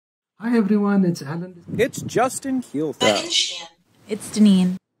Hi everyone, it's Alan. It's Justin Kieltha. It's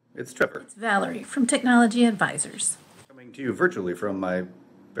Deneen. It's Trevor. It's Valerie from Technology Advisors. Coming to you virtually from my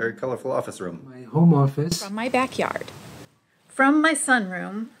very colorful office room. My home office. From my backyard. From my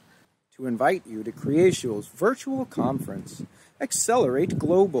sunroom. To invite you to Creatio's virtual conference, Accelerate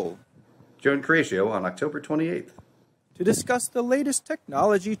Global. Join Creatio on October 28th. To discuss the latest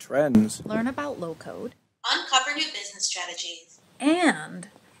technology trends. Learn about low-code. Uncover new business strategies. And,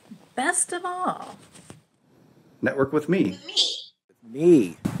 best of all, Network with me.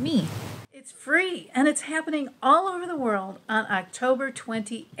 Me. It's free, and it's happening all over the world on October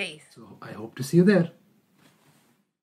 28th. So I hope to see you there.